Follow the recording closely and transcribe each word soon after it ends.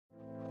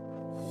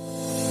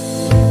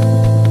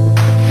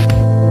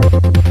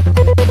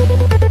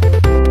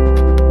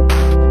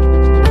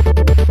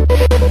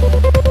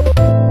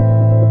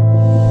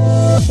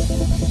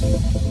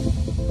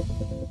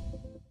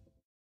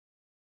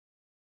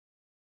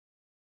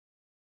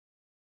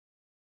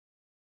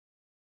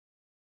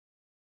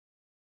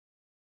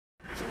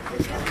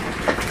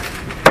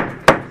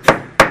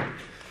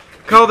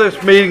Call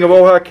this meeting of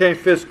Ohio County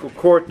Fiscal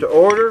Court to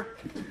order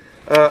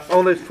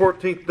on this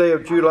 14th day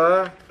of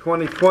July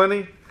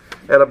 2020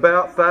 at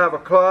about 5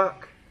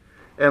 o'clock.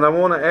 And I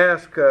want to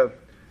ask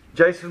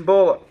Jason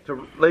Bullock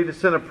to lead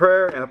us in a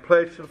prayer and a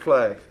pledge to the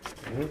flag.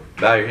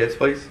 Bow your heads,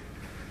 please.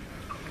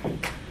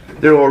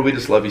 Dear Lord, we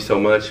just love you so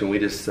much, and we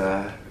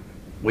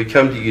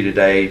come to you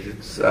today.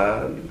 There's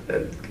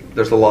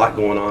a lot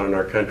going on in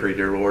our country,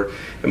 dear Lord.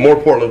 And more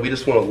importantly, we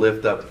just want to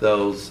lift up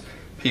those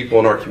people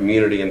in our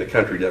community and the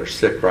country that are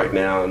sick right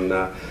now. And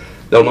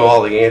don't know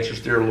all the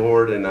answers, dear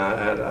Lord, and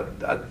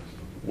I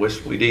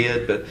wish we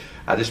did. But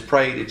I just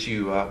pray that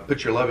you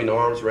put your loving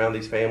arms around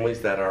these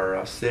families that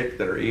are sick,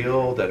 that are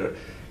ill, that are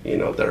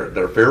that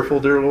are fearful,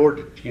 dear Lord.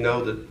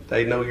 That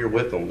they know you're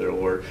with them, dear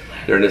Lord,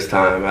 during this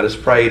time. I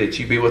just pray that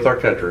you be with our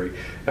country.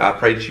 I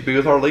pray that you be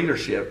with our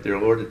leadership, dear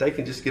Lord, that they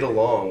can just get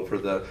along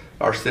for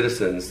our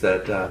citizens,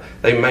 that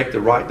they make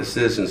the right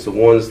decisions, the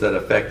ones that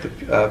affect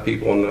the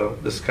people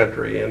in this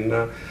country, and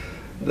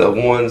the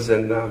ones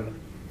and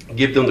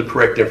give them the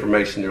correct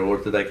information, dear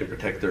Lord, that they can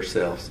protect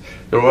themselves.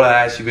 Dear Lord,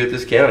 I ask you with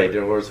this county,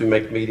 dear Lord, as we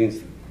make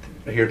meetings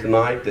here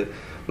tonight, that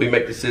we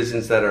make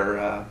decisions that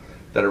are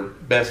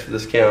best for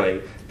this county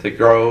to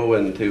grow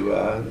and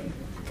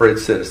for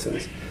its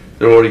citizens.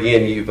 Dear Lord,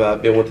 again, you've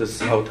been with us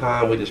the whole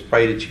time. We just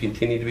pray that you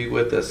continue to be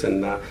with us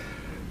and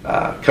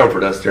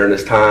comfort us during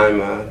this time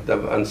of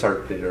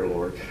uncertainty, dear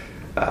Lord.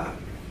 And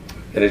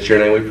it's your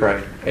name we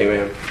pray.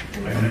 Amen.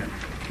 Amen.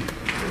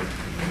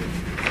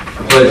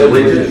 I pledge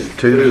allegiance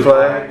to the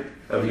flag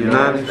of the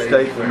United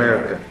States of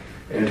America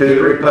and to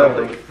the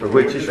republic for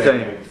which it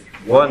stands,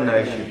 one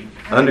nation,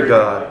 under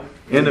God,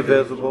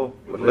 indivisible,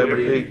 with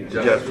liberty and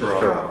justice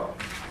for all.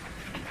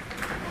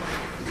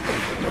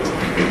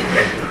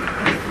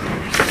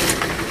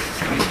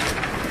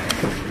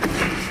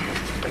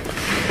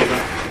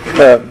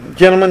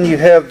 Gentlemen, you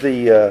have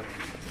the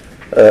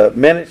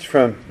minutes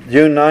from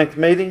June 9th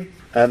meeting.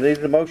 I need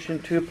a motion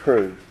to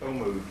approve. So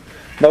moved.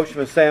 Motion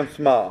by Sam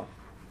Small.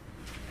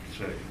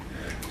 Second.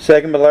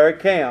 Second by Larry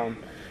Cowan.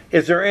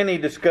 Is there any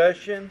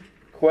discussion,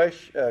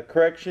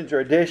 corrections, or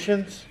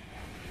additions?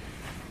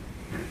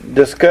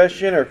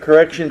 Discussion or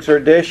corrections or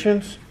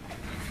additions?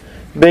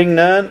 Being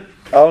none,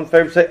 all in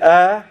favor say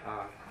aye. Aye.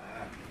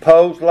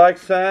 Opposed, like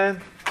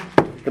sign.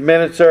 The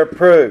minutes are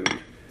approved.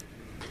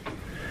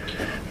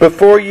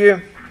 Before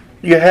you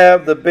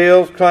have the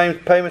bills, claims,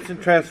 payments,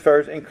 and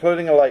transfers,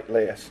 including a late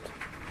list.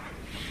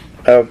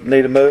 I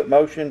need a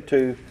motion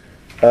to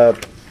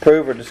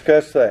approve or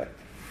discuss that.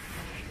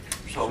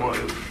 So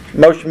moved.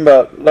 Motion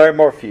by Larry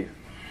Morphew.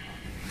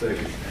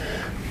 Second.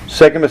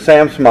 Second by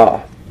Sam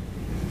Small.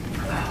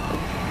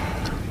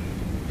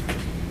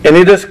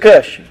 Any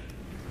discussion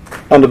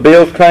on the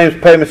bills, claims,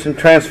 payments, and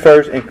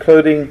transfers,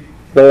 including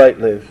the late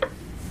list?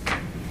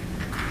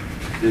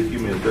 Just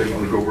give me a second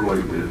to go over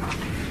late list.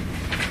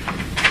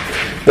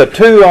 The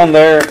two on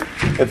there,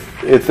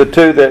 it's the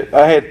two that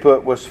I had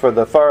put was for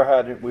the fire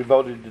hydrant we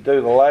voted to do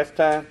the last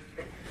time.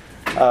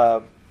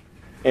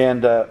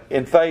 And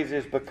in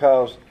phases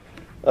because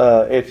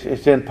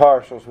it's in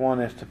partials.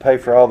 One is to pay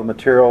for all the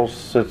materials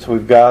since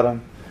we've got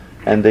them,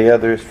 and the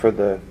other is for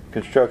the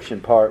construction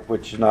part,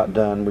 which is not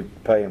done. We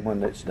pay them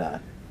when it's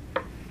done.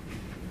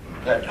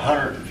 That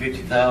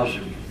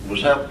 $150,000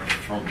 was that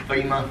from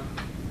FEMA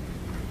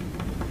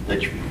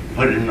that you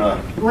put in?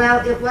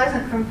 Well, it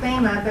wasn't from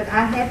FEMA, but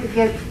I had to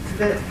get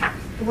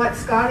what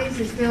Scotty's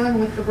is doing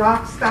with the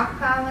rock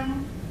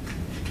stockpiling.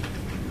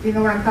 Do you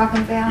know what I'm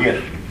talking about?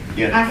 Yes.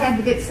 Yes. I had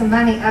to get some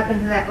money up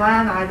into that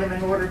line item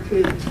in order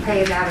to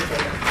pay it out of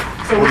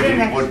there. So what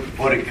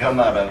did it come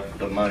out of,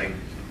 the money?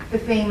 The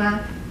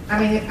FEMA. I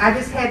mean, I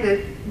just had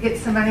to get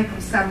some money from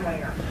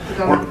somewhere to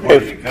go into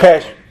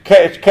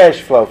It's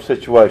cash flow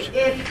situation.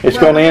 It's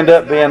going to end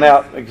up being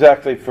out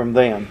exactly from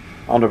them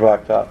on the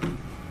blacktop.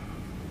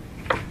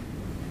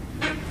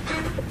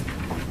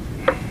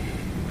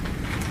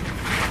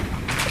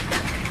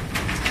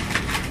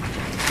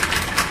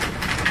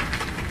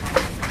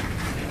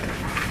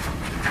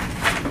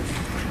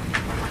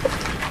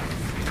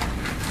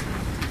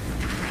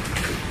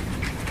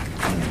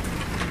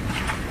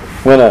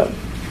 Went up.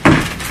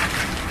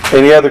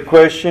 Any other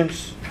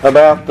questions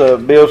about the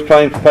bills,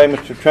 claims,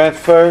 payments, or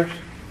transfers?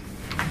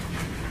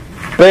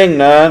 Being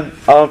none,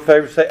 all in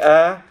favor say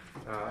aye.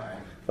 Aye.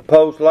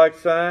 Opposed, like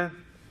sign.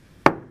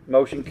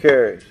 Motion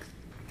carries.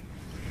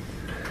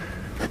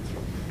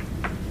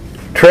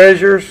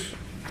 Treasurer's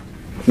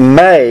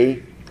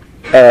May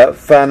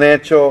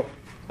financial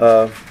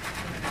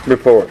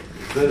report.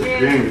 It says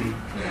June,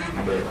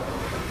 but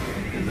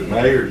is it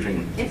May or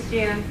June? It's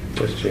June.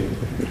 It's June.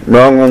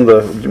 Wrong on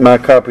my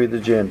copy of the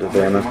agenda,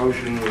 Dana.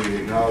 Motion we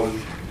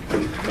acknowledge.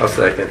 I'll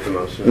second the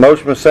motion.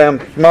 Motion by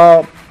Sam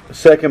Small,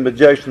 second by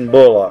Jason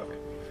Bullock.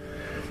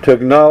 To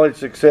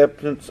acknowledge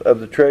acceptance of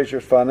the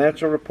Treasurer's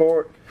financial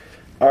report.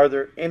 Are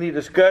there any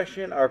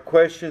discussion or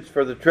questions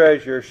for the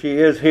Treasurer? She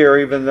is here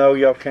even though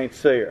y'all can't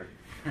see her.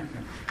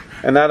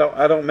 And I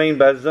don't mean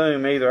by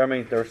Zoom either. I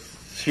mean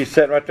she's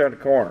sitting right there in the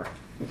corner.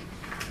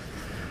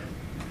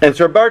 And it's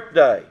her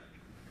birthday.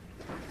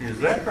 Is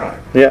that right?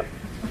 Yep.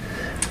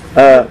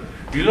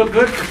 You look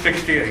good for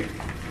 68.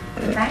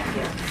 Thank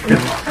you.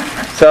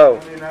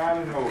 So,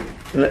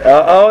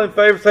 all in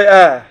favor say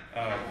aye.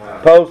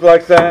 Opposed,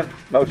 like sign.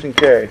 Motion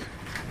carries.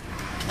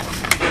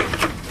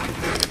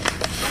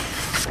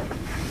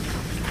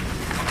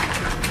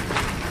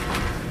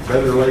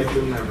 Better late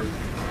than never.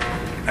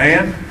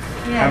 And?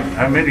 Yes.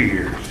 How many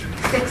years?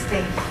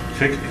 60.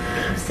 60.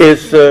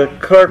 Is the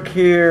clerk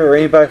here or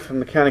anybody from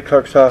the county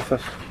clerk's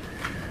office?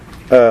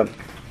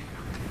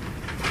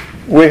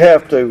 We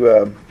have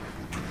to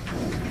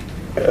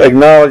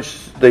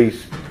acknowledge the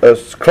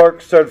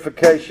clerk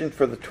certification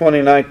for the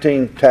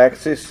 2019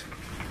 taxes.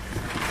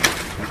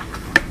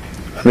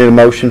 I need a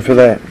motion for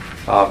that.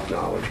 I'll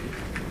acknowledge.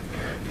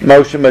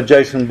 Motion by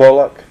Jason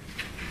Bullock.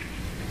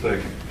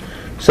 Second.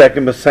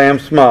 Second by Sam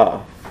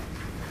Small.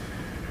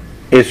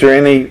 Is there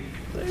any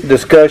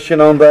discussion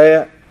on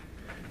that?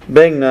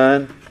 Being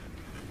none,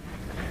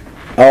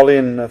 all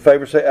in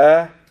favor say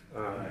aye.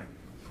 Aye.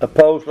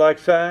 Opposed, like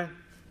sign.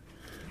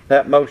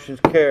 That motion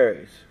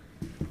carries.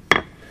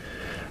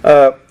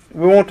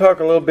 We want to talk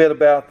a little bit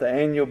about the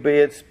annual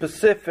bid,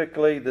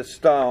 specifically the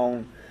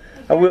stone.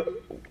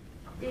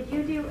 Did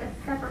you do a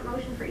separate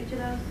motion for each of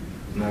those?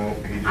 No.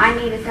 I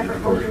need a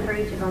separate motion for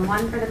each of them.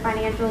 One for the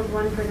financials,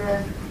 one for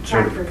the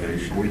taxes.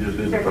 Certification. We just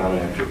did the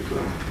financials.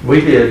 So. We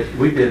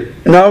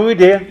did. No, we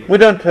did. We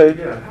done two.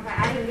 Yeah. Okay,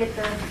 I didn't get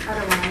the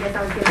other one. I guess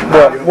I was getting.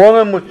 Well,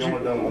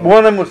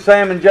 one of them was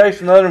Sam and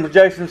Jason. The other one was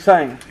Jason and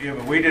Sam. Yeah,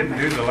 but we didn't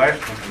do the last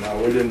one. No,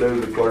 we didn't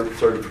do the clerk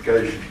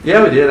certification.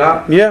 Yeah, we did.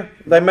 Yeah,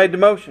 they made the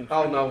motion.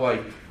 Oh, no,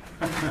 wait.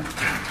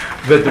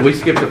 But we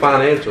skipped the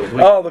financials.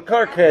 Oh, the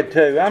clerk had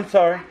two. I'm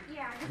sorry.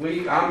 Yeah.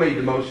 I made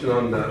the motion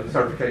on the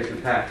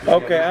certification tax.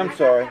 Okay, I I'm got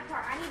sorry. that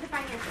part. I need the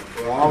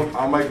financials. Well,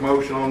 I'll make a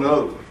motion on the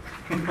other one.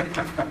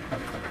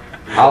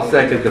 I'll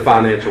second the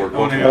financial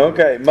report.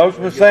 Okay,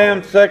 motion by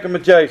Sam, second by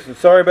Jason.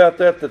 Sorry about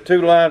that. The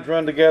two lines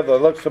run together.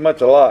 They look so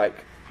much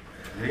alike.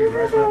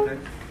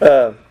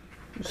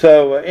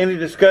 So, any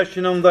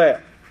discussion on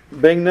that?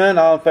 Being none,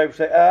 all in favor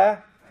say aye.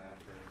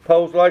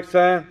 Opposed, like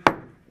sign.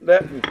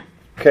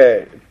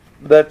 Okay,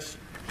 that's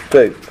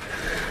two.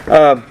 We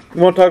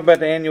want to talk about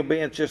the annual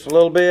bids just a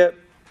little bit.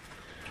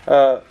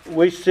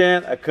 We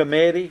sent a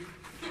committee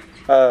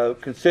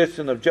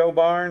consisting of Joe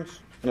Barnes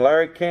and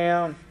Larry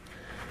Cowan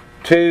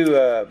to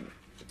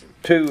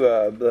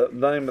the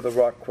name of the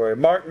rock quarry,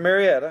 Martin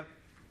Marietta,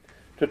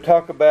 to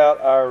talk about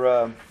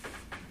our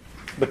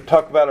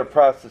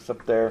process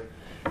up there.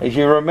 As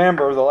you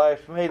remember, the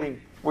last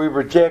meeting we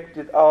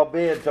rejected all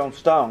bids on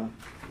stone.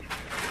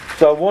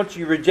 So once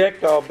you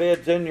reject all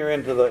bids, then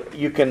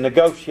you can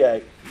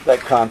negotiate that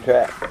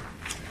contract.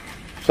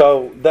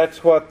 So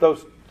that's what Joe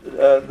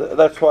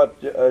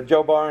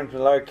Barnes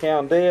and Larry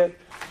Cowan did,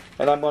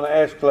 and I'm going to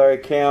ask Larry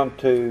Cowan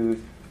to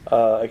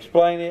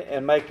explain it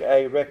and make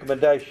a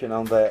recommendation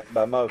on that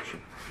by motion.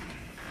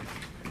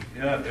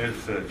 Yeah,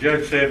 as the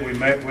judge said, we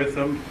met with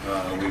them.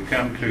 We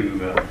come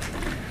to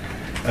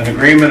an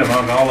agreement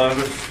among all of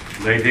us.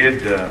 They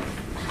did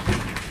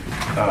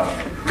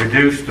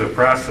reduce the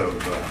price of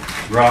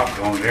rock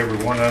on every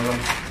one of them,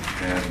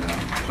 and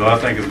so I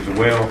think it was a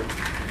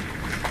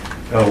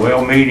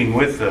well meeting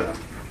with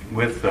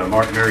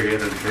Martin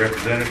Marietta's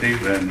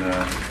representative, and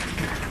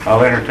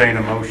I'll entertain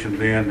a motion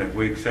then that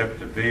we accept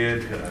the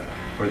bid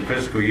for the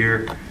fiscal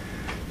year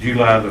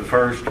July the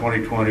 1st,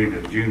 2020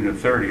 to June the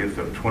 30th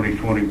of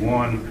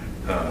 2021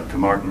 to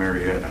Martin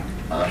Marietta.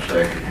 I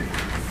second it.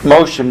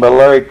 Motion by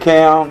Larry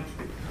Cowan,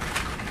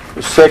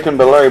 second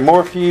by Larry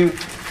Morphew.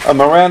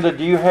 Miranda,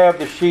 do you have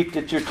the sheet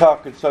that you're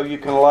talking so you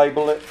can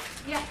label it?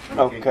 Yeah.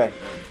 Okay.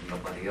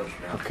 Nobody else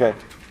now. Okay.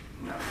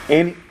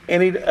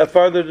 Any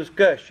further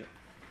discussion?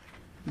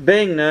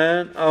 Being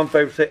none, all in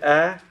favor say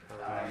aye.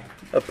 Aye.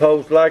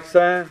 Opposed, like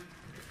sign.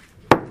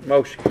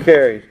 Motion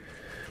carries.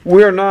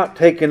 We're not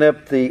taking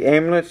up the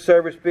ambulance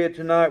service bid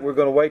tonight. We're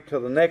going to wait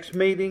till the next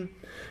meeting.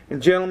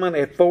 And gentlemen,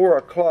 at 4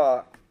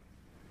 o'clock,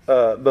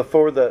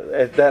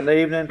 that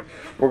evening,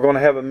 we're going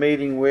to have a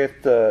meeting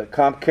with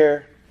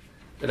CompCare.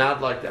 And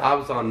I'd like to. I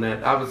was on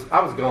that. I was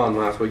gone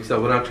last week.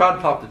 So when I tried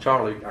to talk to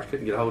Charlie, I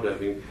couldn't get a hold of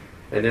him.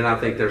 And then I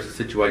think there's a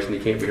situation he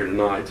can't be here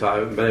tonight, so I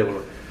haven't been able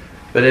to.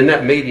 But in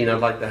that meeting, I'd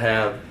like to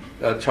have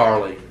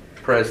Charlie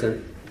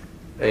present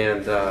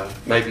and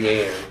maybe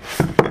Ann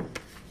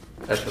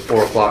at the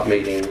 4 o'clock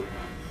meeting.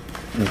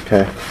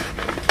 Okay.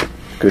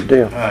 Good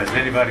deal. Is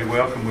anybody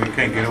welcome? We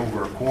can't get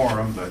over a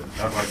quorum, but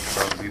I'd like to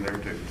probably be there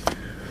too.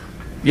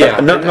 Yeah.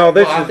 No,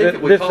 this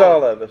well, is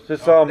all of us.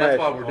 This is all That's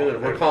why we're doing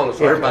it. We're calling it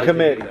so everybody can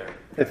be committee. there.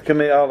 It's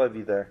committee, all of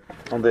you there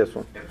on this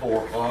one. At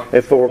 4 o'clock?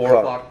 At 4 4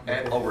 o'clock.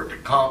 Over at the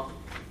comp?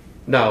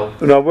 No.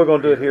 No, we're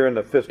going to do it here in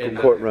the fiscal In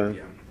the- courtroom.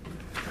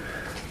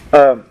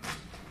 yeah.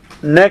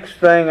 Next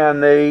thing I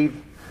need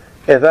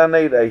is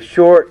a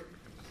short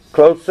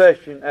closed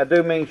session. I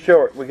do mean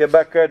short. We get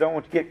back there, I don't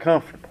want to get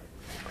comfortable.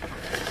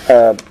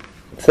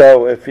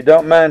 So if you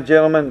don't mind,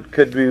 gentlemen,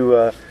 could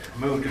you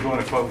Move to go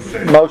into closed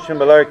session. motion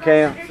by Larry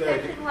Cowan?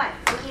 Section what?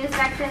 We need a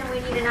section, we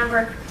need a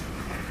number.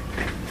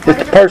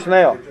 It's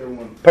personnel.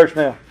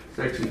 Personnel.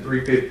 Section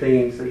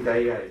 315,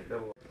 CAA.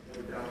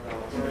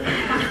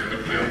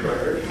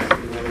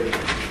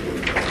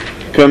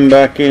 Come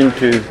back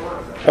into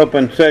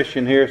open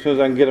session here as soon as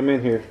I can get them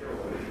in here.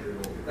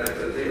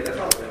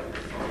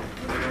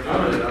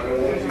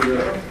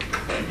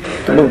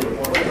 Come on.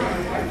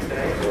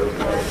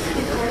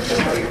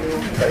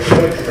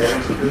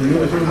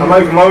 I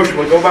make a motion,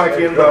 we go back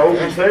into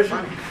open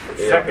session.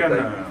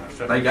 Second.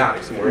 They got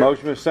it somewhere.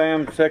 Motion by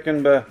Sam,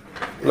 second by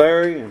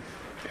Larry. And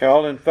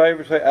all in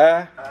favor say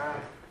aye.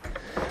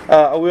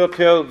 I will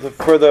tell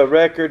for the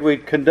record, we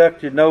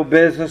conducted no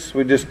business.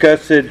 We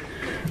discussed a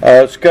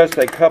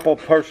couple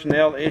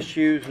personnel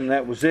issues, and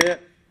that was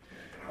it.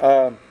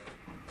 I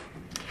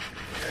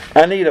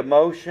need a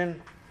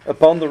motion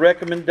upon the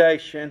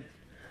recommendation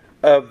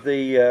of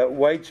the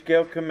Wage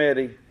Scale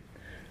Committee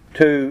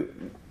to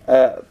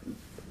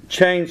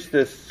change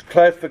this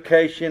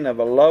classification of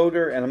a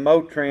loader and a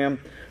Motrim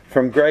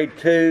from grade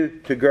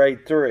 2 to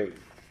grade 3.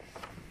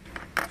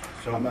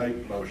 So I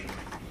make motion.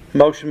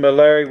 Motion by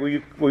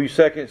Larry, will you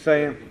second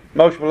Sam?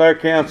 Motion by Larry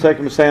Count,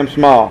 second by Sam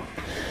Small.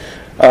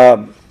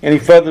 Any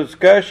further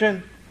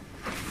discussion?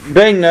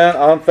 Being none,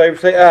 all in favor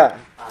say aye.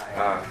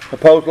 Aye.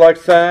 Opposed, like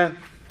sign.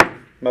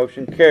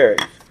 Motion carries.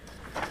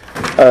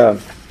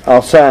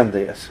 I'll sign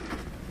this.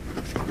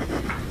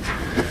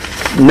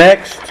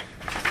 Next,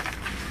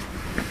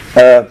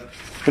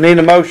 we need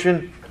a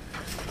motion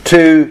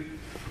to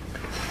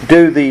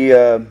do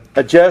the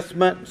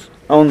adjustments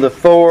on the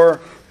 4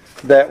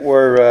 that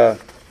were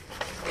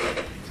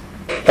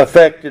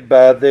affected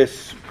by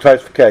this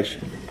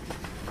classification.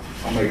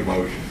 I make a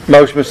motion.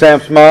 Motion by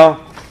Sam Small.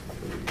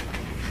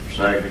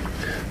 Second.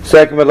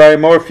 Second by Larry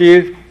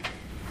Morphew.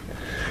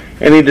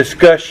 Any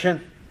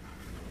discussion?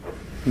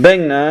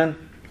 Being none,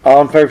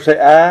 all in favor say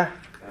aye.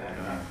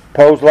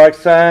 Opposed, like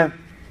sign.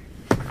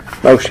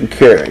 Motion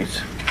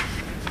carries.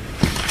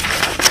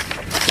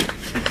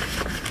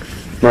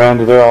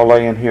 Miranda, they're all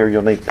laying here.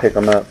 You'll need to pick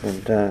them up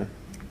in time.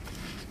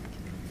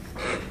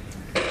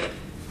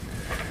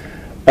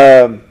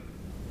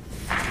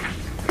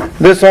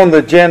 This on the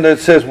agenda, it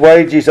says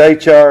wages,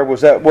 HR.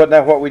 Wasn't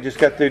that what we just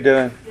got through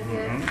doing?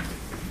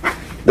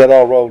 Mm-hmm. That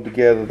all rolled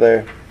together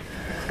there.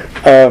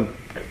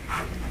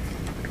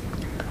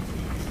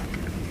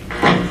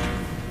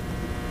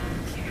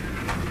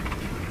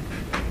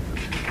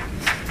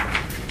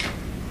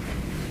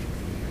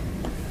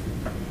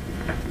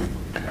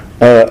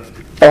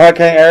 Ohio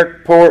County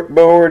Airport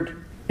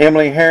Board,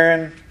 Emily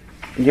Herron,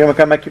 you want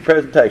to come make your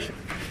presentation?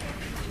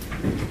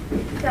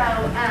 So,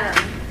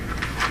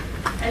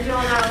 as you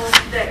all know,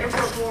 the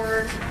airport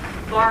board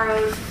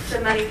borrowed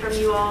some money from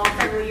you all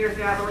several years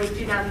ago, I believe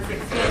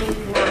 2016,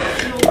 for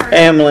fuel purchase.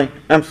 Emily,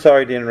 I'm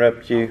sorry to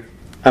interrupt you.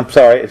 I'm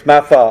sorry, it's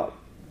my fault.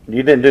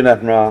 You didn't do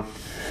nothing wrong.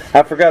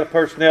 I forgot a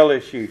personnel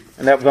issue,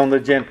 and that was on the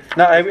agenda.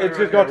 No, it's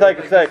just going to take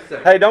a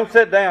second. Hey, don't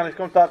sit down. It's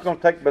going to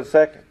take but a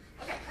second.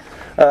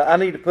 I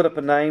need to put up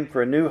a name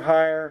for a new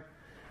hire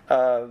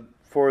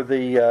for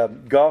the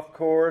golf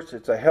course.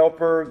 It's a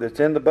helper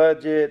that's in the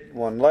budget,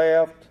 one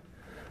left.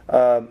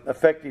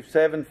 Effective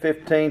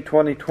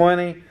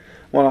 7/15/2020.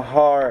 Want to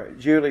hire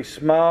Julie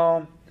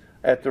Small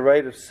at the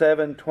rate of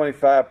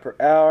 $7.25 per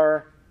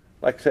hour.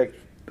 Like I said,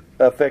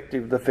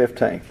 effective the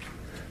 15th.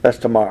 That's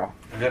tomorrow.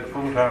 Is that a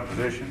full-time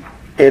position?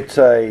 It's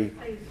a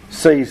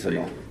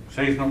seasonal.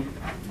 Seasonal?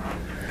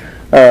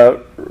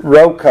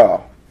 Roll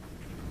call.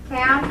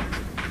 Count,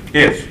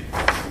 Yes.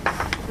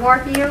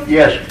 Morphew,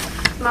 Yes.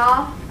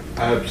 Small,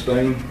 I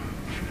abstain.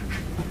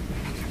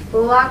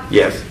 Bullock,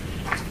 Yes.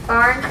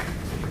 Barnes.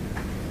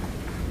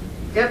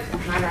 Yep,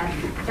 my bad.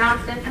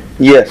 Johnston.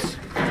 Yes.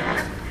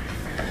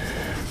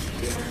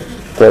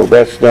 So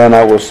that's done.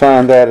 I will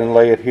sign that and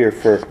lay it here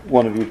for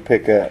one of you to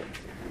pick up.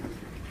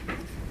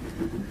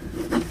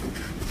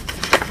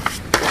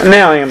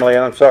 Now, Emily,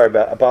 I'm sorry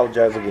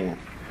apologize again.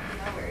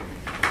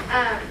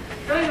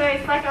 So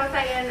anyways, like I was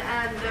saying,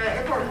 the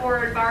airport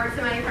board borrowed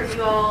some money from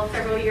you all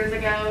several years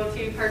ago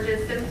to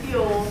purchase some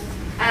fuel.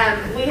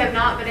 We have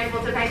not been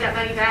able to pay that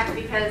money back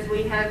because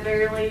we have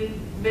barely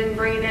been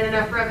bringing in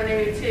enough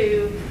revenue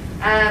to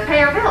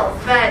pay our bills.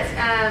 But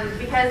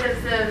because of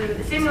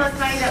some stimulus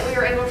money that we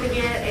were able to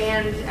get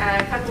and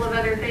a couple of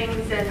other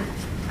things, and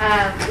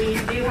we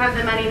do have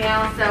the money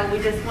now, so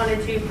we just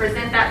wanted to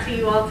present that to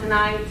you all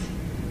tonight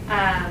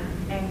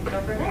and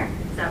go from there.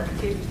 So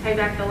to pay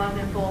back the loan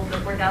in full for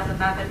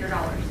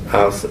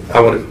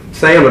 $4,500.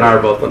 Sam and I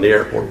are both on the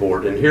airport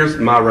board, and here's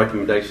my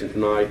recommendation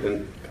tonight.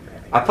 And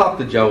I talked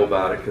to Joe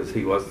about it because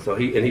he was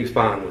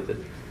fine with it.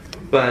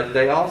 But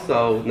they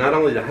also, not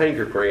only the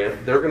hangar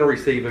grant, they're going to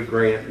receive a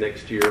grant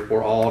next year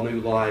for all new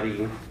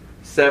lighting,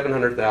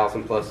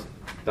 $700,000 plus.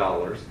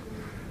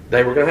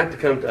 They were going to have to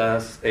come to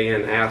us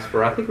and ask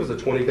for, I think it was a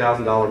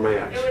 $20,000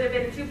 match. It would have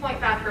been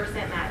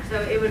 2.5% match,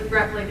 so it would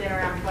roughly been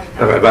around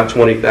 $20,000. Okay, about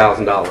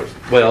 $20,000.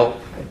 Well,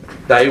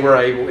 they were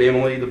able,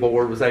 Emily, the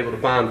board, was able to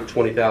find the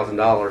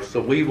 $20,000,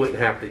 so we wouldn't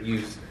have to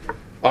use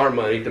our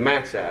money to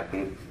match that.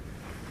 And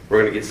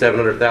we're going to get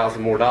 $700,000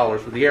 more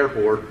dollars for the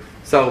airport.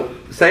 So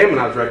Sam and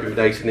I's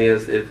recommendation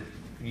is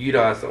you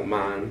guys don't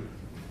mind,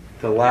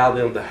 to allow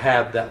them to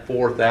have that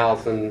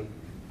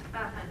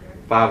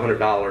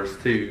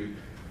 $4,500 to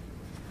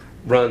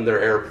run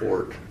their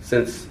airport,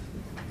 since,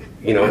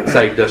 you know, it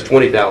saved us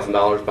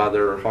 $20,000 by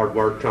their hard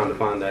work trying to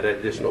find that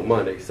additional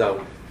money.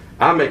 So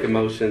I make a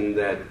motion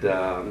that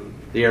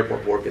the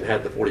airport board can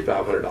have the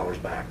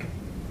 $4,500 back.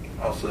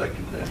 I'll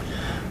second that.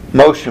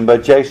 Motion by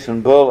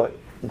Jason Bullock,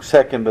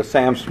 second by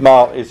Sam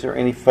Small. Is there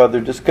any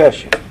further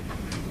discussion?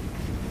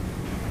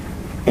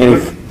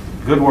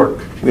 Good work.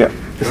 Yeah.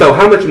 So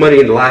how much money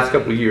in the last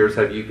couple of years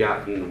have you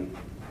gotten?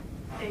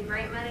 In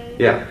grant money?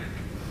 Yeah.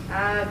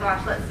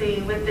 Gosh, let's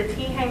see. With the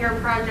T-Hanger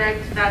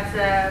project, that's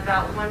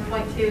about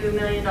 $1.2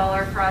 million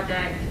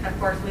project. Of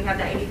course, we have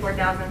the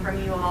 $84,000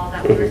 from you all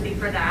that we received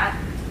for that.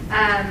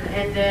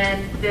 And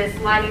then this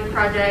lighting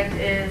project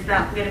is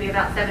going to be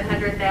about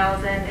 $700,000.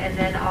 And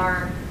then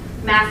our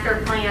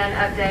master plan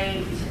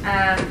update,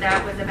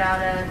 that was about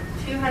a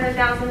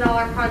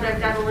 $200,000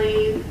 project, I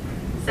believe.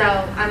 So,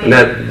 I mean,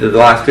 And the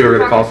last two are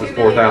going to cost us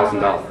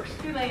 $4,000.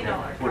 $2 million,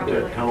 What probably.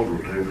 that total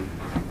to?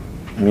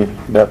 Yeah,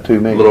 about $2 A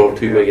million. little over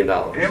 $2 million.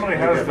 Emily, We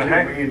how's got the $2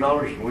 hang? million,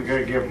 we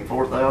gotta give them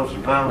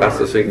 $4,500. That's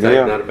a big thing,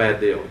 Yeah. not a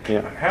bad deal.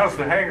 Yeah. How's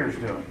the hangars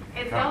doing?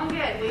 It's going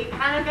good. We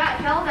kind of got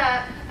held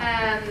up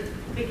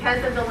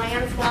because of the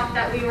land swap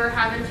that we were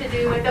having to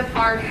do with the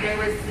park. There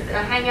was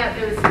a hang up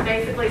that was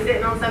basically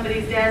sitting on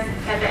somebody's desk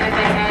at the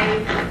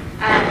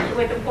FAA.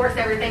 With, of course,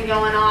 everything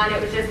going on, it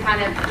was just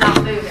kind of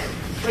not moving.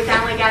 We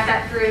finally got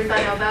that through, so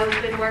I know Bo's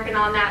been working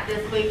on that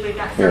this week. We've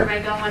got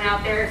survey going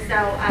out there,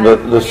 so.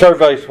 The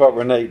survey's what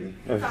we're needing.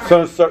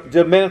 So,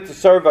 the minute the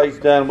survey's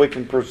done, we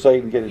can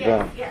proceed and get it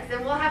done. Yes,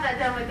 and we'll have that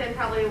done within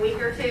probably a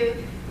week or two.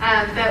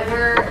 But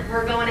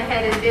we're going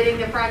ahead and bidding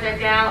the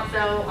project out.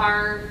 So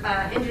our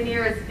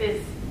engineer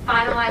is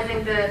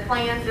finalizing the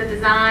plans, the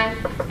design,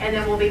 and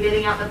then we'll be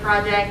bidding out the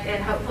project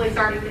and hopefully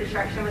starting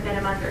construction within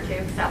a month or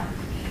two. So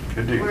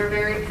Good deal. we're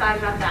very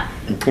excited about that.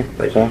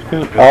 Okay, sounds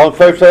good. All in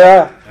favor say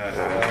aye.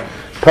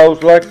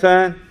 Opposed, like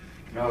sign.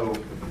 No.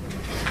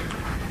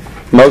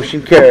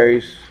 Motion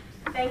carries.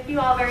 Thank you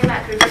all very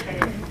much. We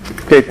appreciate it.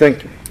 Okay,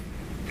 thank you.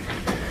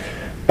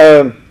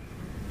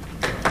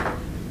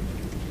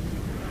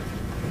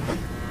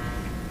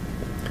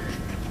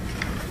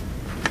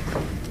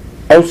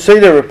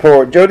 OCEDA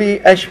report, Jody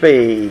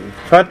Ashby,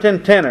 front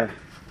and tenor.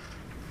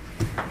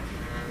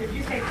 Did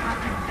you say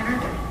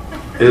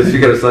continental? Is she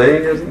going to say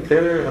it isn't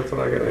tenor? That's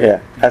what I got.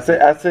 Yeah, I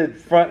said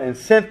front and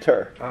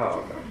center. Oh,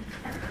 okay.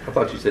 I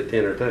thought you said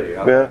tenor too.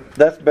 Well,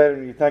 that's better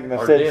than you thinking I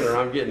Or said. dinner,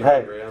 I'm getting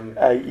Hey,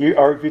 hungry.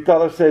 or if you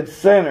thought I said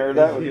center,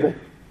 that would be.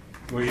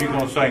 Was you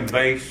gonna sing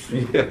bass?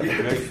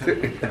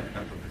 Yeah.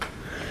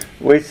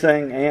 We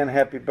sang Ann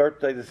happy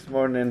birthday this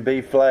morning in B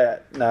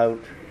flat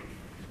note.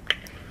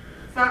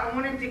 So I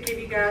wanted to give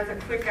you guys a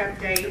quick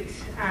update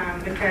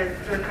because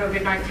through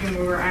COVID-19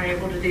 we were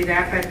unable to do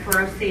that. But for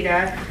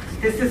OCEDA,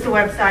 this is the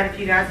website if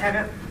you guys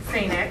haven't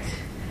seen it.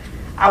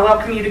 I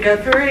welcome you to go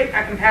through it.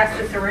 I can pass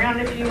this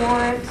around if you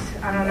want.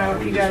 I don't know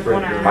if you guys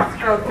want to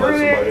scroll through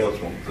Somebody it. else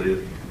wants to see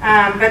it.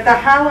 But the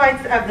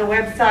highlights of the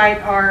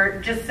website are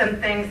just some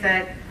things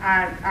that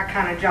I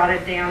kind of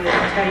jotted down to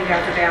tell you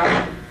guys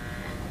about.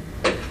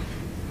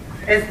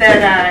 Is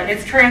that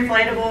it's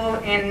translatable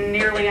in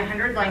nearly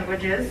 100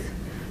 languages.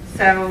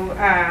 So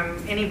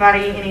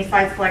anybody, any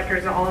site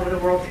selectors all over the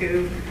world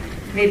who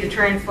need to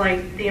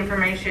translate the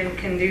information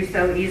can do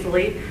so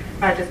easily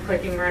by just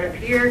clicking right up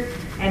here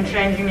and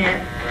changing it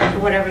to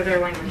whatever their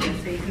language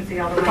is. So you can see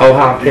all the Oh,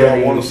 how languages. You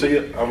don't wanna see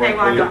it? I'll write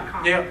for you.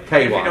 KY.com. Yeah, Tell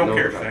if you you what, don't no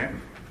care, problem. Sam.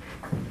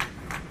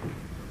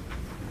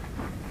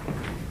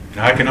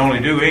 I can only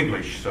do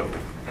English, so.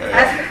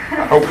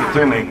 I hope it's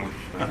in English.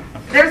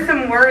 There's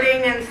some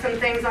wording and some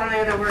things on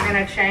there that we're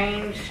going to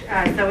change.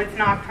 So it's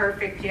not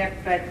perfect yet,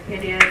 but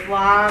it is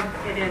live.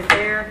 It is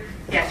there.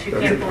 Yes, you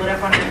can pull it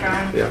up on your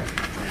phone. Yeah.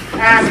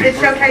 It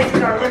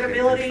showcases our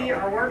livability,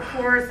 our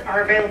workforce,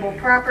 our available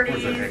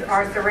properties,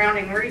 our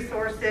surrounding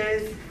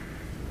resources,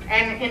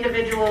 and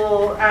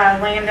individual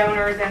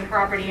landowners and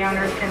property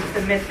owners can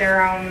submit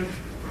their own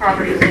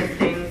property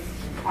listings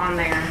on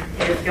there.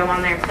 You just go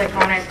on there, click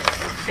on it,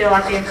 fill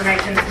out the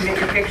information, submit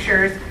your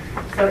pictures.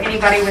 So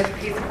anybody with a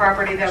piece of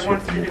property that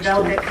wants to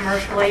develop it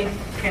commercially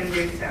can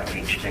do so.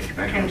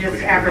 Can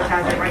just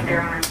advertise it right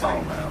there on our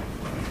site.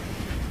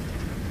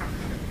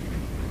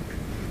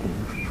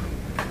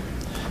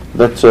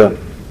 That's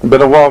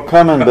been a while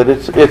coming, but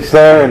it's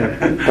there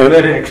and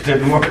That X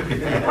didn't work.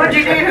 What'd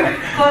you do?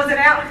 Close it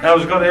out? I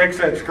was gonna X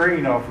that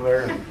screen off of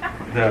there.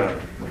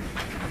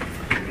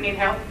 You need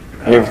help?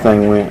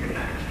 everything went.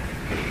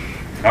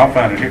 I'll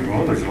find it here.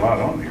 Well, there's a lot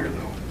on here,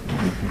 though.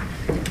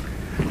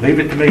 Leave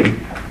it to me.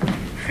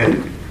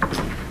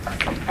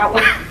 Oh.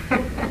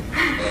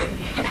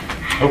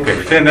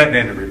 Okay, send that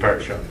in to repair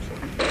shop.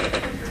 So.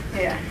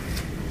 Yeah.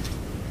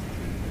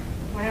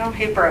 Well,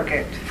 he broke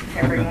it,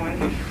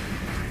 everyone.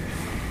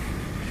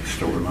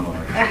 Story of my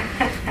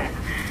life.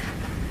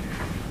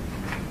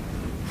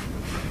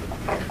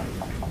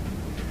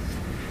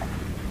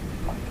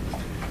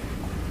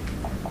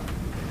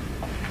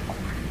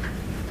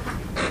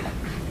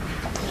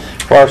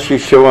 While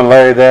she's showing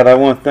Larry that, I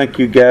want to thank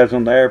you guys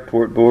on the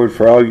airport board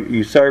for all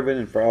you serving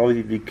and for all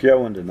of you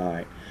showing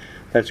tonight.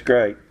 That's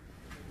great.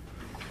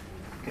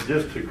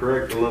 Just to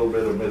correct a little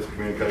bit of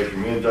miscommunication,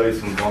 me and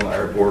Jason's on the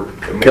airport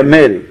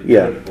Committee,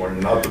 yeah.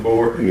 Not the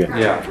board. Yeah.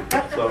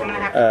 Yeah. So,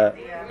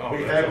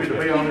 he's happy to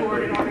be on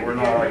it, but we're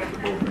not like the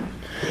board.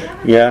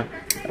 Yeah.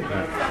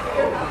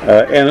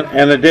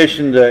 In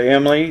addition to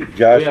Emily,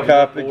 Josh We have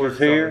Coppage boards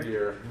is over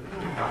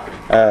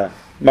here.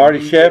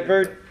 Marty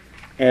Shepard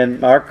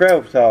and Mark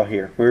Grove's all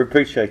here. We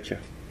appreciate you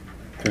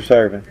for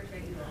serving.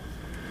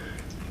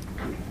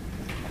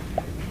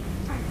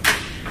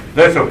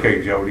 That's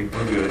okay, Jody.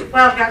 We're good.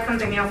 Well, I've got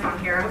something else on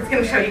here. I was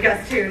going to show you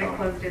guys too, and it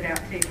closed it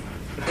out too.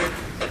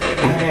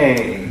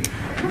 Hey,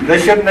 they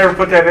should have never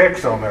put that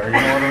X on there, you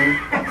know what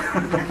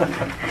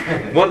I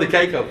mean? One of the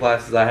Keiko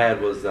classes I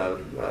had was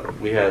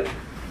we had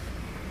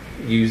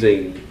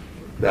using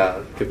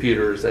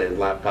computers and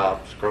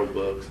laptops,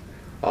 Chromebooks,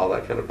 all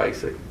that kind of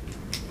basic.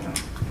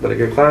 But a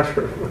good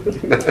classroom.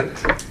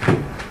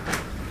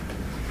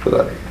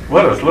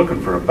 Well, I was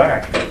looking for a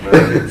back, but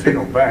I didn't see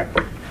no back.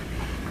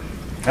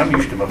 I'm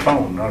used to my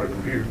phone, not a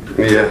computer.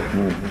 Yeah.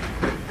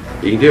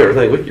 You can do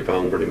everything with your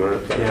phone pretty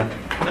much. Yeah.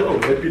 Hello,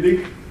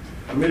 deputy.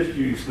 I missed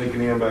you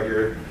sneaking in back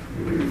here.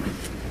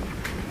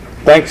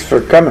 Thanks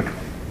for coming.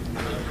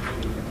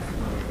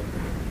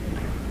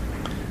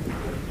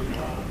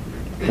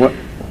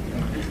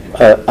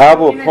 I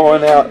will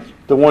point out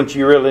the ones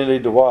you really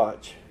need to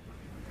watch.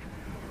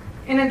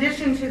 In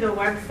addition to the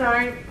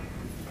website,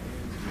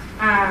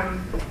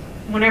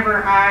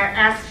 whenever I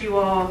asked you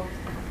all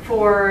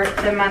for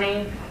the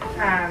money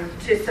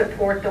to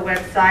support the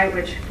website,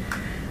 which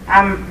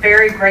I'm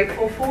very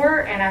grateful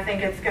for, and I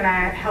think it's going to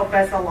help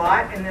us a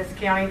lot in this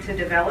county to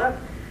develop.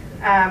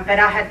 But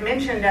I had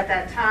mentioned at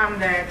that time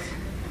that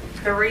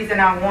the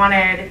reason I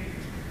wanted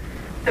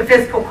the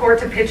fiscal court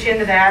to pitch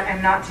into that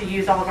and not to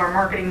use all of our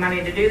marketing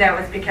money to do that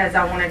was because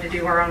I wanted to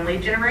do our own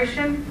lead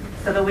generation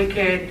so that we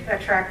could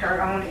attract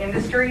our own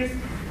industries.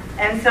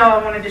 And so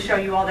I wanted to show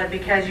you all that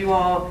because you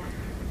all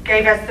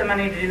gave us the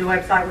money to do the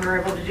website, we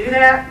were able to do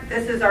that.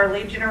 This is our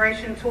lead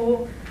generation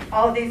tool.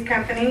 All of these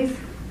companies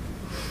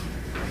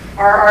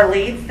are our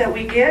leads that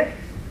we get.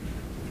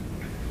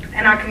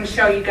 And I can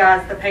show you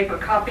guys the paper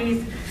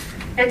copies.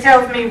 It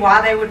tells me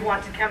why they would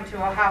want to come to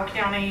Ohio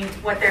County,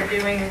 what they're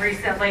doing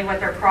recently, what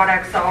their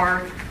products are,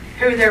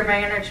 who their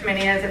management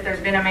is, if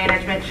there's been a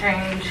management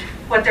change,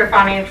 what their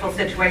financial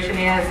situation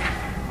is,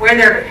 where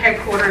their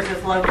headquarters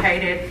is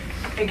located.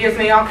 It gives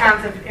me all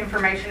kinds of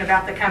information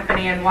about the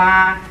company and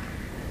why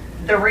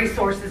the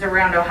resources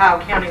around Ohio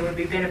County would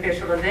be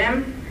beneficial to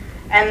them.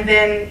 And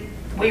then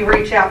we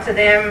reach out to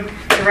them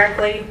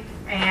directly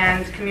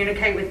and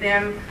communicate with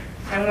them,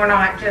 and we're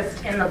not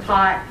just in the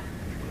pot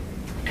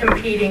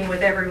competing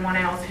with everyone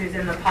else who's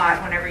in the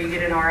pot whenever you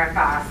get an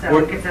RFI. So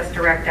it gives us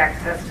direct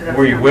access to them.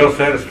 Were you well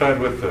satisfied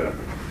with the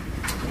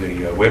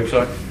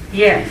website?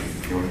 Yes,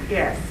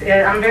 yes.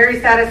 I'm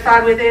very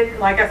satisfied with it.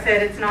 Like I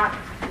said, it's not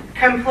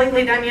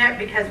completely done yet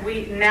because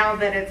now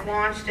that it's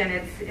launched and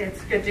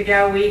it's good to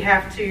go, we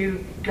have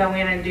to go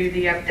in and do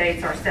the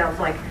updates ourselves.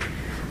 Like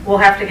we'll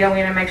have to go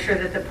in and make sure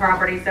that the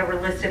properties that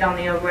were listed on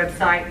the old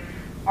website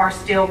are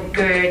still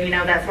good,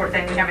 that sort of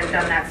thing. We haven't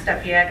done that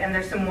stuff yet, and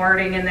there's some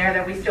wording in there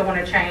that we still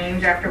want to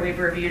change after we've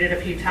reviewed it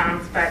a few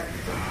times, but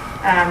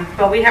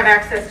we have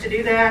access to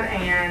do that,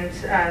 and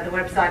the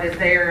website is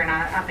there, and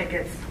I think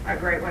it's a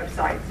great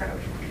website, so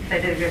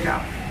they did a good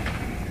job.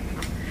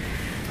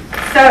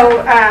 So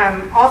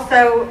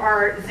also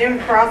our Zoom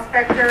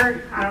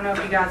prospector, I don't know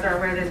if you guys are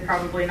aware of this,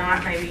 probably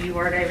not, maybe you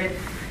are, David,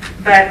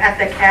 but at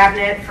the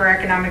Cabinet for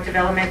Economic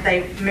Development,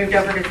 they've moved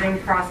over to Zoom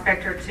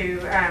Prospector to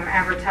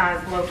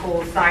advertise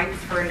local sites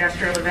for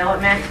industrial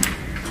development,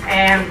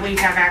 and we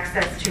have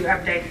access to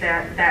update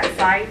that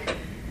site.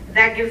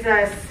 That gives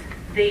us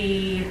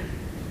the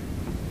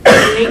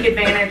unique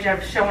advantage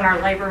of showing our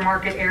labor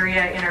market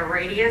area in a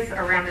radius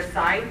around the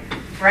site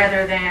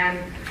rather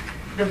than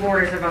the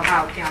borders of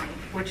Ohio County,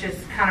 which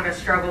is kind of a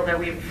struggle that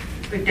we've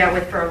dealt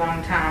with for a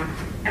long time,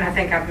 and I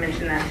think I've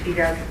mentioned that to you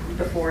guys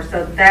before.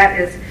 So that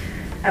is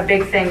a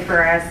big thing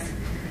for us.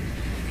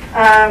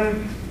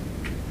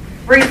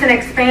 Recent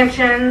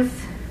expansions,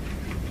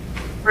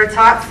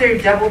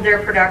 Ratatsu doubled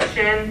their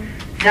production.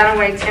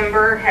 Dunaway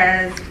Timber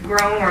has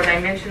grown, or they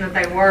mentioned that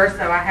they were,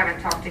 so I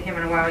haven't talked to him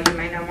in a while. You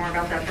may know more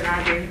about that than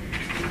I do.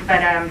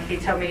 But he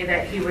told me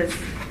that he was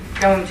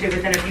going to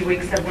within a few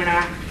weeks of when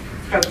I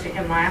spoke to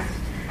him last.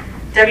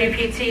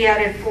 WPT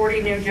added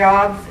 40 new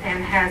jobs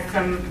and has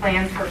some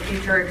plans for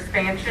future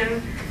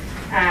expansion.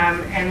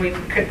 And we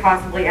could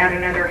possibly add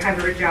another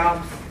 100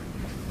 jobs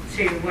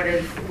to what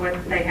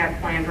they have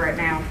planned right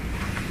now.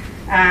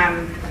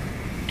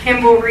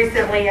 Kimball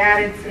recently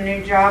added some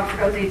new jobs.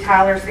 OZ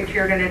Tyler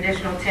secured an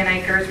additional 10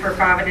 acres for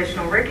 5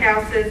 additional rick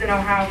houses in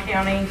Ohio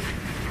County,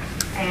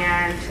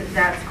 and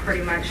that's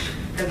pretty much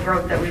the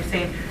growth that we've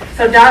seen.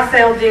 So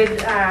Dicel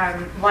did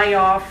lay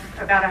off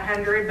about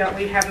 100, but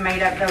we have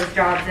made up those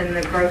jobs in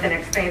the growth and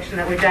expansion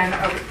that we've done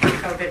over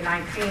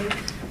COVID-19.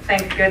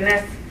 Thank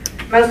goodness.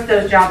 Most of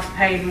those jobs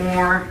paid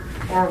more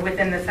or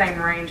within the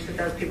same range that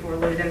those people were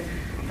losing.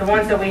 The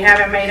ones that we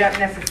haven't made up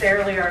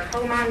necessarily are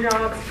coal mine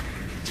jobs.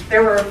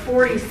 There were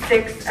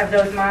 46 of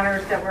those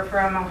miners that were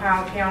from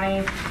Ohio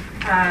County,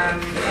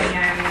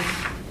 and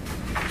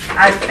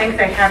I think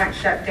they haven't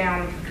shut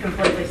down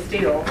completely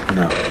still.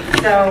 No.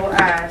 So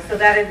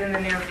that is in the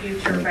near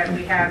future, but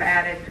we have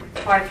added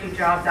quite a few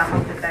jobs. I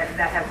hope that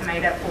has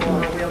made up for,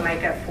 or will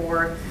make up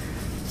for,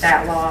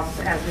 that loss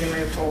as we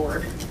move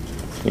forward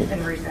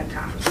in recent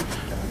times.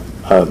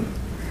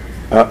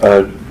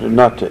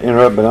 Not to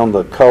interrupt, but on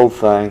the coal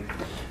thing,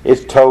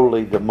 it's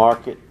totally the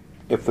market.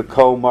 If the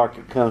coal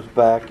market comes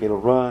back, it'll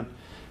run.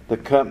 The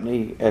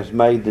company has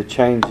made the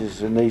changes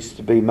that needs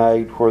to be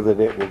made where that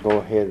it will go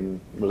ahead and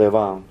live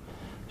on.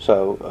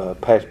 So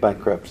past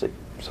bankruptcy.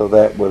 So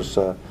that was,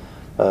 I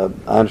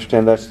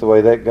understand that's the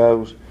way that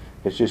goes.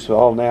 It's just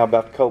all now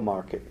about the coal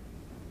market.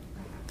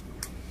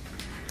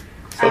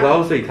 So the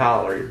OC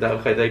Tyler,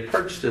 okay, they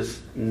purchased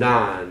us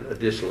 9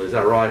 additionally. Is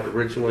that right?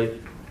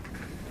 Originally,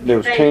 There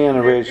was 10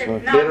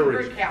 originally. 9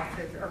 brick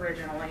houses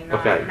originally, not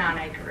Okay. 9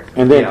 acres.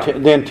 And then, Yeah.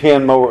 then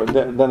 10 more.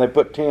 Then they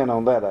put 10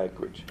 on that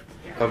acreage.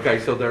 okay,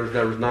 so there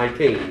was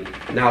 19.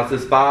 Now is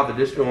this 5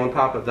 additional on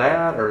top of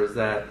that, or is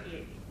that?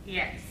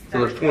 Yes. So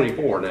there's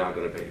 24 now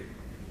going to be.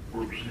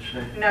 What was it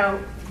say? No,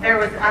 there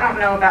was, I don't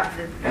know about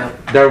the,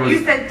 There was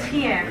you said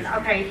 10.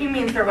 Okay, he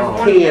means there was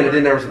 1 10, more. and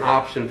then there was an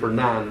option for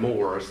 9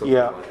 more or something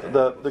Yeah, like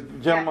that. the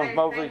gentleman Yeah,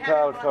 Mosley they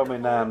Tyler haven't told me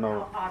bought 9 the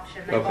more.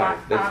 option. They Okay, bought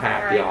that's 5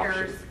 half more the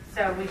option. acres,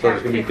 so we So have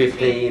there's going to be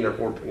 15 or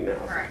 14 now.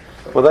 Right.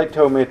 Well, they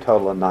told me a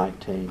total of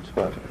 19.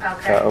 So Okay,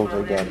 the well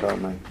OJ guy then.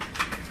 told me.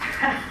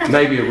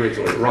 Maybe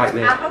originally, right I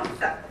now. hope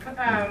so,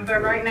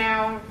 but right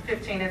now,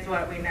 15 is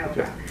what we know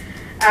Okay. about.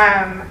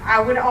 I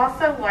would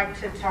also like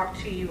to talk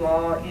to you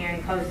all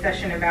in closed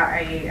session about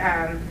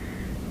a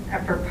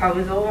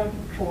proposal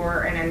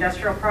for an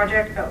industrial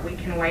project, but we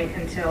can wait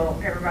until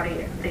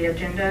the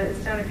agenda is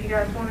done if you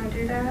guys want to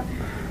do that.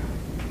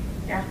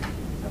 Yeah,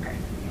 okay.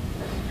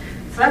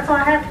 So that's all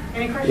I have.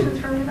 Any questions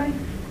from anybody?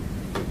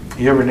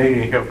 You ever need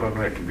any help on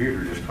that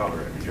computer, just holler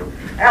at me, Joe.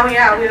 Oh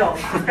yeah, I will,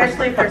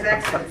 especially if there's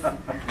extras.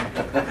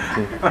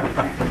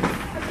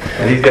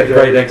 And he's got a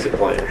great exit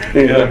plan.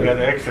 Yeah, I've got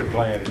an exit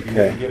plan if you need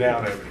Okay. to get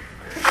out of it.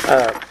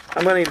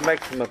 I'm going to need to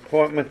make some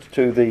appointments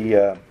to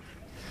the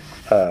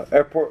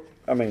airport.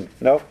 I mean,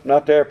 no,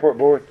 not the airport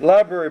board,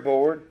 library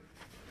board.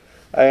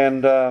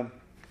 And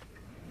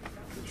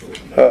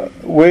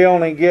we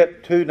only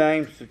get 2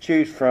 names to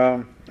choose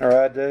from, or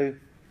I do.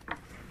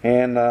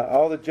 And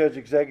all the judge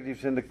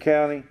executives in the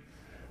county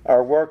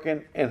are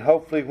working. And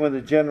hopefully when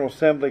the General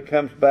Assembly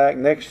comes back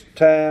next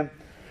time,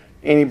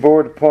 any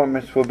board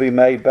appointments will be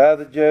made by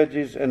the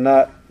judges and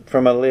not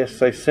from a list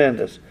they send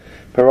us.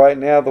 But right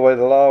now, the way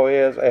the law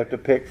is, I have to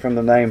pick from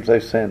the names they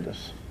send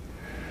us.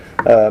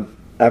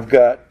 I've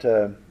got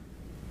the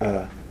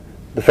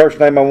first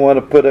name I want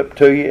to put up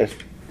to you is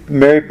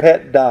Mary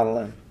Pat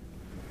Donnellan.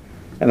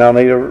 And I'll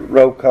need a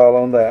roll call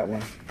on that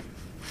one.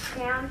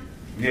 Ham,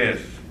 Yes.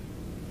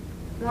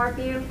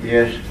 Northview,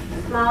 Yes.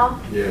 Small,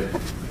 Yes.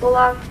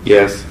 Bullock,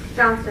 Yes.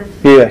 Johnston.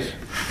 Yes.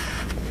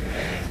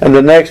 And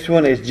the next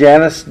one is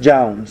Janice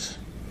Jones.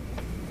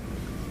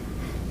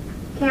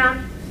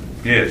 Ham,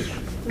 Yes.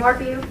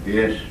 Northview,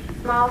 Yes.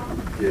 Small,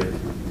 Yes.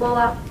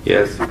 Bullock,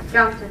 Yes.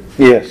 Johnston.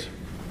 Yes.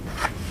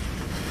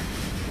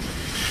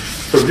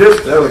 So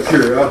just out of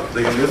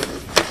curiosity, and this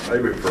is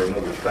maybe for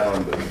another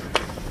time, but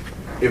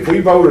if we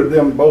voted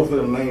them, both of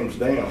them names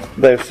down,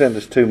 They've sent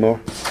us 2 more.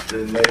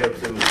 then they have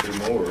to send us 2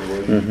 more.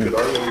 Well, you could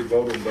already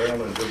vote them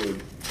down until we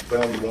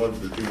found the ones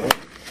that you want.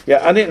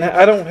 Yeah,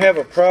 I don't have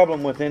a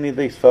problem with any of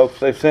these folks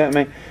they've sent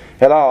me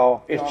at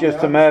all. It's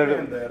just a matter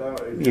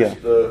of, yeah.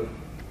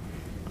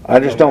 I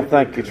just don't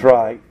think it's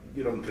right.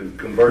 Get them to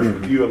converse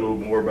with you a little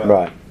more about.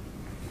 Right.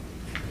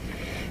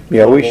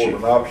 Yeah, we more should.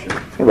 of an option.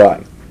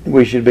 Right.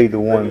 We should be the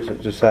ones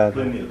that decide.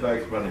 Plenty of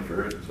tax money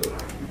for it, so.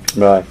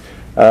 Right.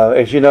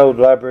 As you know,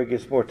 the library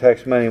gets more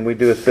tax money than we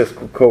do as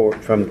fiscal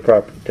court from the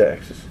property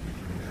taxes.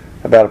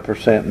 About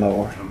 1%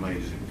 more.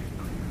 Amazing.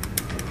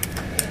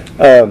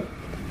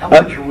 How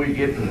much are we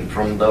getting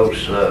from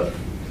those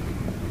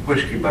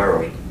whiskey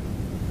barrels?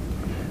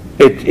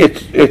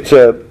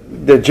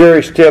 The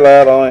jury's still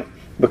out on it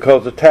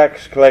because the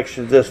tax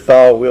collections this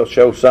fall will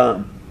show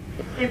some.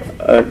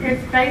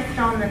 It's based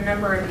on the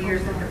number of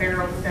years that the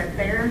barrel's sit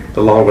there.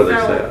 The longer they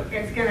So sat.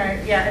 it's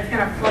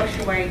gonna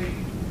fluctuate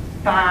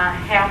by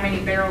how many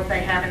barrels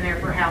they have in there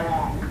for how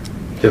long.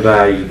 The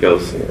value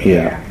goes.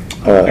 Yeah.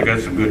 They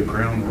got some good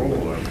crown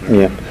roll out there.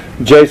 Yeah.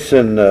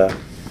 Jason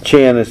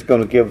Chen is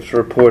going to give us a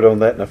report on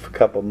that in a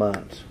couple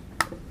months.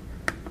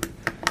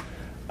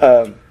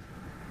 I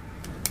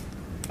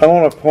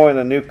want to appoint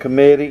a new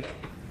committee,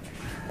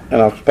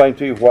 and I'll explain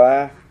to you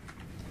why,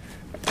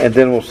 and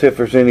then we'll see if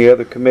there's any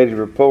other committee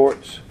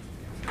reports.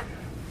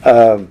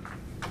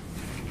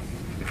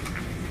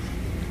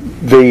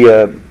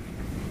 The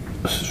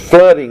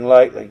flooding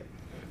lately,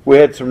 we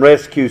had some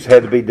rescues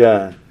had to be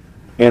done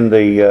in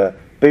the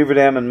Beaver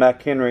Dam and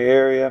McHenry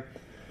area,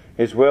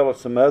 as well as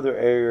some other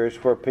areas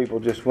where people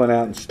just went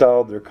out and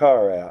stalled their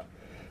car out.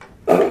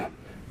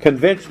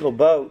 conventional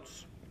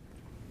boats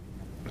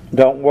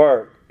don't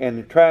work,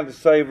 and trying to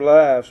save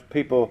lives,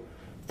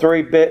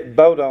 three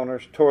boat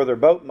owners tore their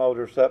boat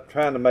motors up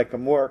trying to make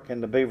them work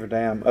in the Beaver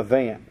Dam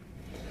event.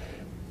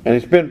 And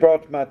it's been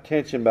brought to my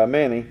attention by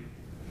many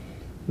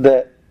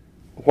that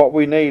what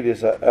we need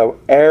is a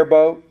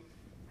airboat,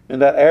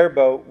 and that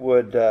airboat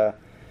will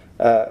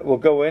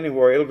go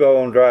anywhere. It'll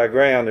go on dry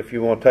ground if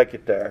you want to take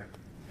it there.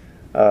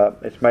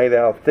 It's made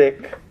out of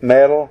thick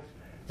metal,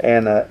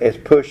 and it's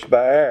pushed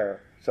by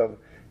air, so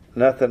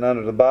nothing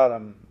under the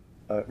bottom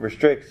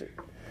restricts it.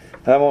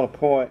 And I want to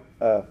point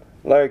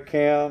Larry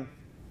Cowan,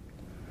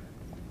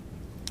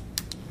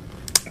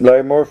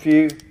 Larry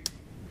Morphew,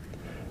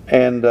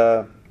 and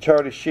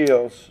Charlie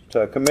Shields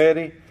to a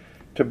committee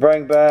to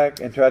bring back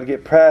and try to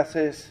get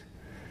prices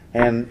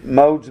and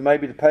modes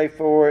maybe to pay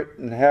for it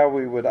and how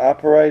we would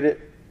operate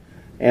it,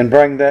 and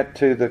bring that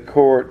to the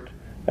court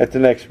at the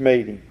next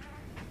meeting.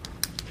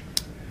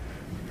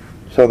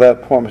 So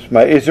that appointment's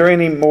made. Is there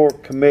any more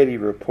committee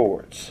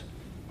reports?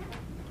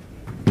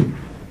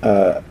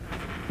 I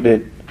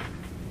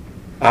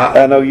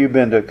know you've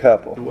been to a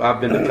couple.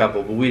 I've been to a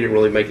couple, but we didn't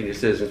really make any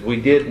decisions. We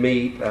did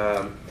meet.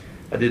 I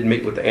did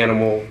meet with the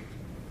Animal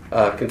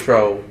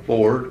Control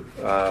Board.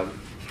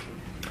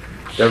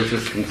 There was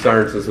just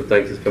concerns and some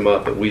things that's come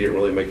up, but we didn't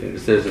really make any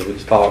decisions. We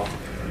just talked.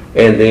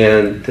 And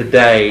then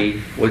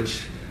today,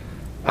 which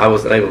I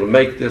wasn't able to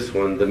make this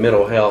one, the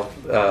mental health,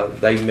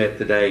 they met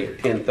today at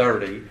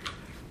 10:30.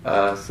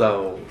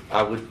 So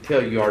I would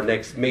tell you our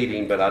next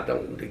meeting, but I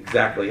don't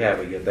exactly have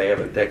it yet. They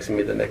haven't texted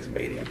me the next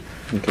meeting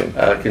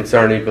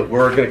concerning, but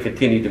we're going to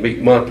continue to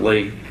meet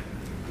monthly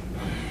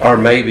or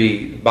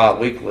maybe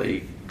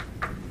bi-weekly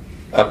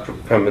up to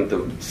coming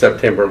to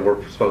September, and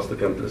we're supposed to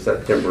come to the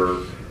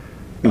September.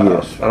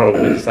 Yes. I don't know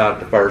if we decide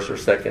the first or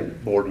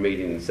second board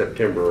meeting in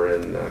September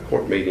and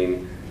court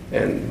meeting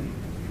and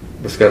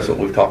discuss what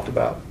we've talked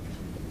about.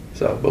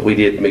 So, but we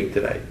did meet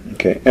today.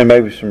 Okay, and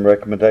maybe some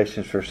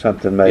recommendations for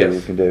something maybe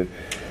we can do.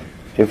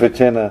 If it's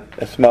in a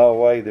small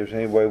way, there's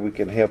any way we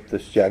can help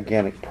this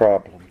gigantic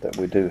problem that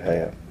we do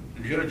have.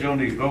 Judge, on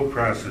these boat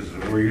prices,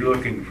 were you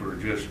looking for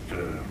just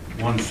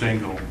one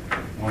single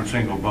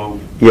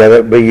boat? Yeah,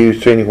 that would be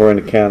used anywhere in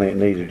the county it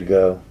needed to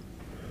go.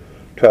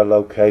 Try to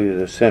locate it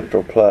at a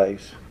central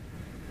place.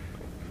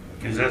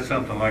 Is that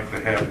something like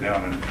they have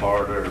down in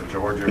Florida or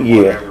Georgia or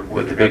whatever,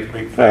 where with they the got the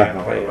big fan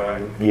on the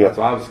back? Yeah.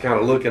 So I was kind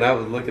of looking. I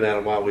was looking at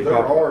them while we There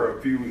talked. are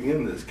a few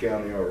in this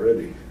county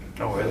already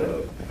Oh, is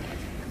it?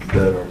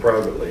 that are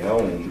privately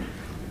owned.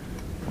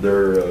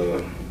 They're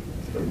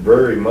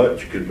very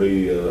much could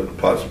be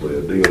possibly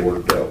a deal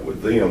worked out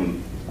with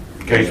them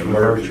In case in of an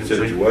emergency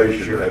emergency.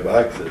 situation Sure. to have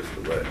access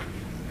to that.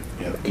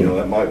 Yeah. You know,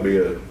 that might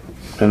be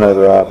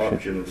Another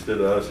option. instead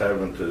of us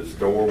having to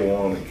store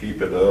one and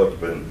keep it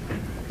up and.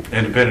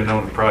 And depending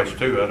on the price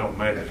too, I don't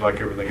imagine it's like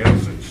everything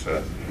else. It's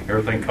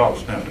everything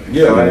costs nowadays.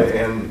 Yeah,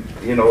 and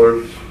you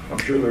know, I'm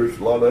sure there's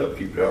a lot of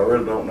upkeep. I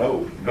really don't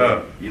know.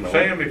 But, you know,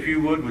 Sam, if you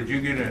would you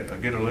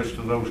get a list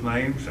of those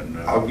names and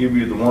I'll give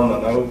you the one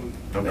I know.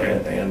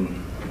 Okay.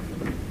 And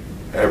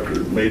after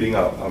the meeting,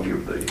 I'll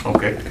give it to you.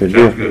 Okay, Good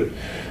sounds deal. good.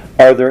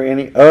 Are there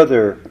any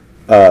other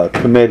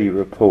committee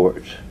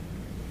reports?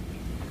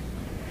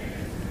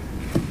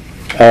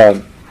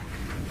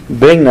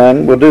 Being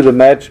none, we'll do the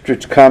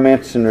magistrate's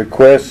comments and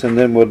requests, and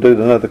then we'll do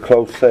another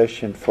closed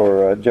session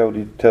for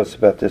Jody to tell us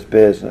about this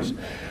business.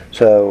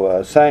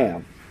 So,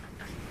 Sam.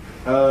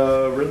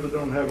 Really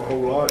don't have a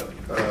whole lot.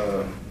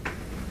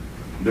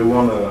 Do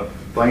want to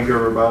thank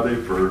everybody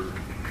for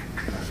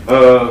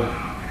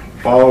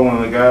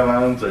following the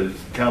guidelines. They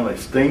kind of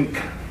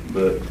stink,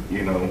 but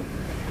you know,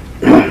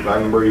 if I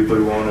can breathe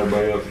through one,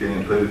 everybody else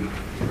can too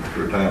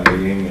for the time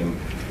being.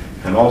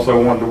 And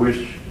also wanted to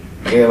wish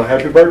Ann a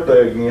happy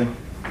birthday again.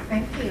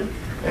 Thank you.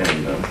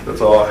 And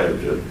that's all I have,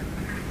 Judge.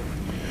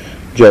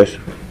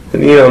 Jason.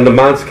 And you know, the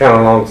mine's kind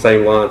of along the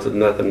same lines of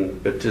nothing,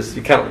 but just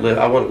you kind of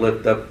I want to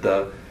lift up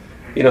the,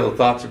 you know, the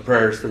thoughts and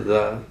prayers to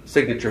the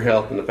Signature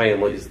Health and the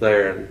families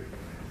there. And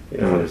you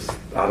know,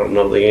 I don't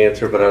know the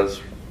answer, but I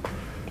just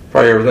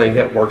pray everything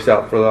that works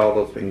out for all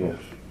those people.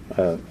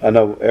 Yes. I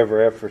know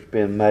every effort's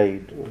been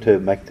made to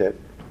make that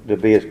to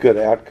be as good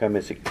an outcome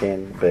as it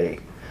can be.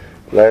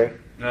 Larry?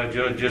 Now,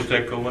 Judge, just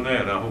echoing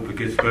that. I hope it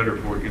gets better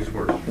before it gets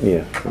worse.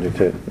 Yeah, me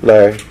too.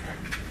 Larry?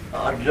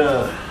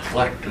 I'd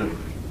like to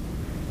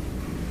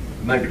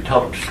maybe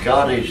talk to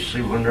Scotty,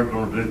 see when they're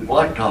going to do the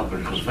blacktop,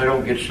 because if they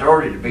don't get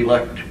started, it'd be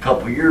like a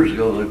couple of years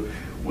ago that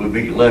we'd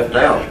be left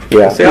out.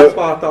 Yeah. See, that's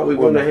why I thought we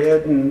went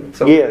ahead and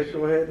so Yes.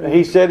 go ahead.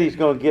 He said he's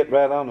going to get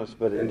right on us,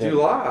 but In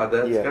July,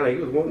 that's Yeah. kind of he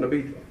was wanting to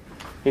be.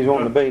 he's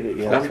wanting to beat it.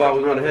 Yeah. That's why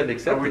we went ahead and Are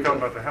accepted we it. talking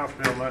about the House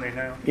bill money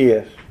now?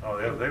 Yes. Oh,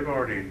 they've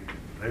already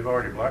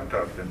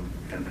blacktopped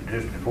in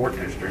the 4th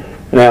district.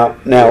 Now,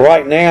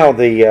 right now,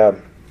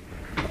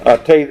 I'll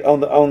tell you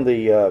on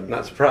the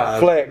Not surprised.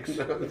 flex.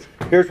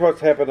 Here's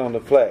what's happened on the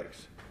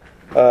flex.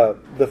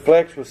 The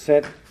flex was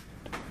sent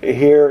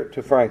here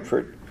to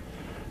Frankfurt.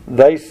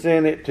 They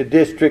sent it to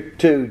District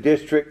 2.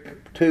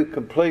 District 2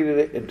 completed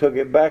it and took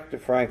it back to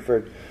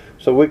Frankfurt.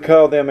 So we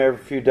call them every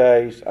few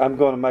days. I'm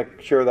going to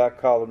make sure that I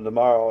call them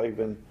tomorrow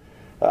even.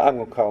 I'm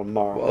going to call them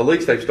tomorrow. Well, at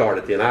least they've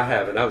started then. I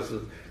haven't.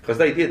 Because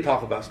they did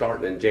talk about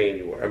starting in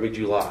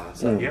July.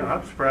 So. Yeah,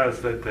 I'm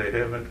surprised that they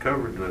haven't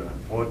covered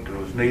what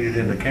was needed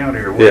in the county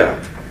or what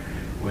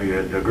we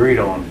had agreed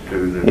on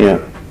to.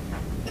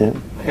 Okay.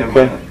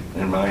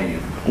 In my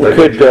end. We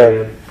could.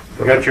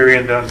 Got your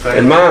end done,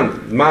 and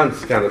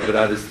mine's kind of, but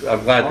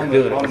I'm glad they're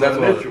doing it. On That's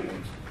the what. initial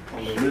ones.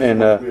 On the initial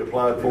ones we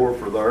applied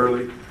for the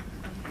early,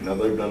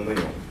 they've done them.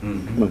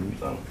 Mm-hmm.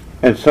 So.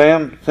 And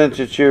Sam, since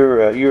it's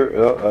your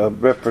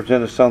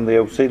representative on the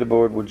OCEDA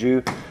board, would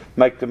you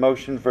make the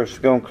motion for us to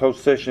go in closed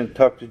session and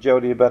talk to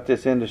Jody about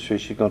this industry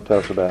she's going to tell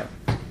us about?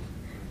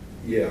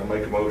 Yeah, I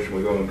make a motion,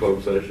 we go in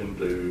closed session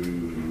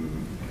to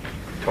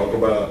talk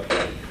about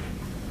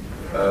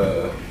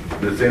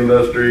this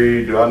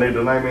industry. Do I need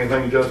to name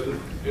anything, Justin?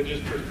 It's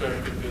just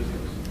prospective business.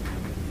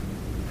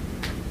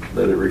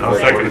 Let it I'll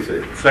reflect what he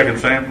said. second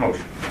Sam's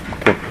motion.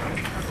 Okay.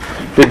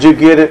 Did you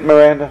get it,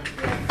 Miranda?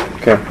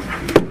 Okay.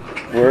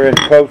 We're in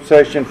closed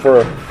session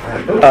for,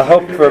 I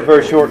hope, for a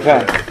very short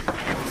time.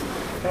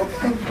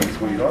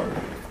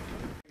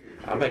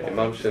 I make a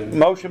motion.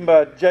 Motion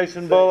by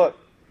Jason Bullock,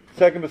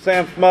 second by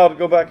Sam Small to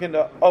go back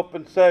into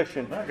open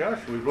session. My gosh,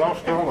 we've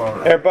lost all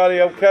our.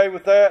 Everybody okay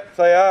with that?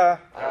 Say aye.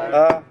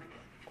 Aye.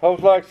 Pose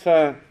like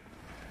sign.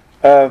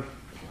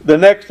 The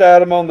next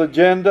item on the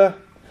agenda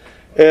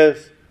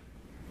is,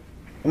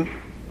 I'm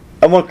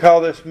going to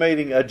call this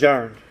meeting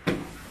adjourned.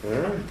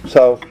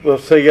 So we'll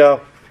see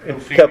y'all in a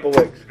couple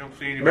weeks.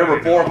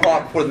 Remember 4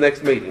 o'clock for the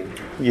next meeting.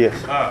 Yes.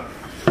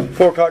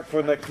 4 o'clock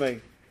for the next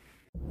meeting.